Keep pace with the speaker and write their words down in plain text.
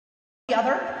the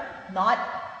other, not,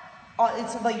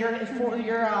 it's like your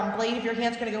blade of your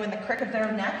hand's gonna go in the crick of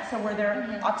their neck, so where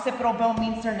their occipital bone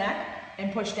meets their neck,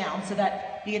 and push down so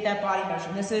that you get that body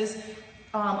motion. This is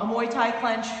a Muay Thai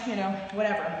clench, you know,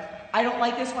 whatever. I don't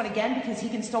like this one again because he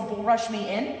can still bull rush me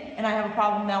in, and I have a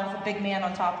problem now with a big man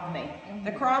on top of me.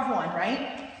 The Krav one,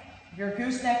 right? Your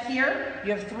gooseneck here,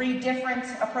 you have 3 different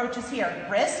approaches here.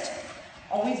 Wrist,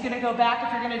 always gonna go back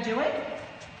if you're gonna do it.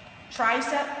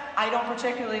 Tricep, I don't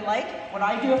particularly like. What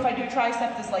I do if I do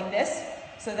tricep is like this,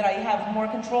 so that I have more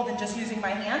control than just using my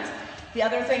hands. The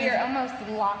other thing, so you're almost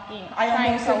locking.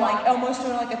 I almost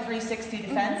doing like a 360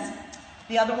 defense.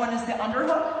 The other one is the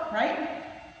underhook, right?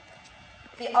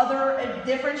 The other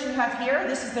difference you have here,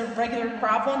 this is the regular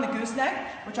Krav one, the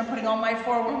gooseneck, which I'm putting all my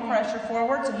forward pressure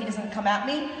forward so he doesn't come at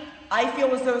me. I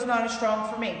feel as though it's not as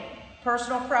strong for me.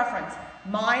 Personal preference.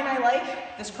 Mine, I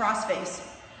like this crossface.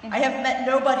 I have met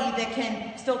nobody that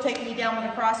can still take me down with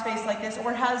a crossface like this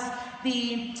or has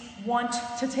the want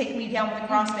to take me down with a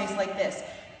crossface like this.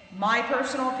 My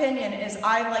personal opinion is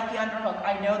I like the underhook.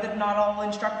 I know that not all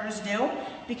instructors do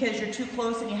because you're too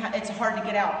close and it's hard to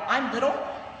get out. I'm little.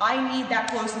 I need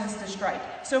that closeness to strike.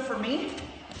 So for me,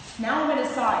 now I'm at his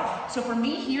side. So for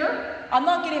me here, I'm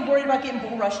not getting worried about getting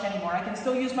bull rushed anymore. I can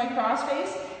still use my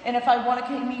crossface, and if I want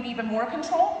to need even more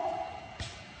control,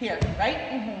 here,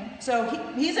 right? So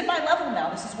he's at my level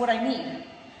now. This is what I need.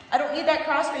 I don't need that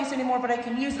crossface anymore, but I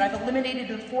can use it. I've eliminated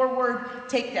the forward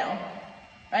takedown,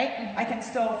 right? I can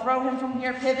still throw him from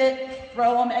here, pivot,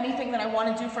 throw him, anything that I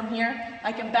want to do from here.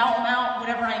 I can bow him out,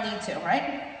 whatever I need to,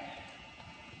 right?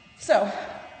 So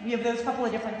we have those couple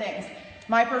of different things.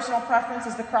 My personal preference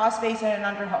is the crossface and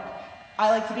an underhook.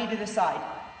 I like to be to the side.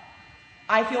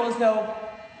 I feel as though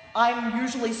I'm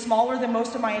usually smaller than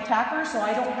most of my attackers, so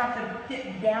I don't have to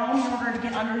get down in order to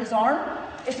get under his arm.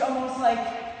 It's almost like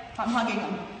I'm hugging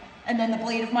him. And then the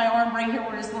blade of my arm right here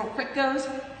where his little crick goes.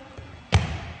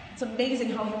 It's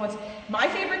amazing how he wants. My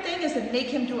favorite thing is to make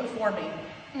him do it for me.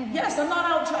 Yes, I'm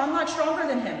not stronger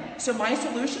than him. So my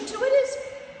solution to it is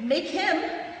make him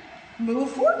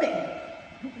move for me.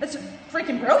 That's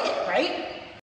freaking brilliant, right?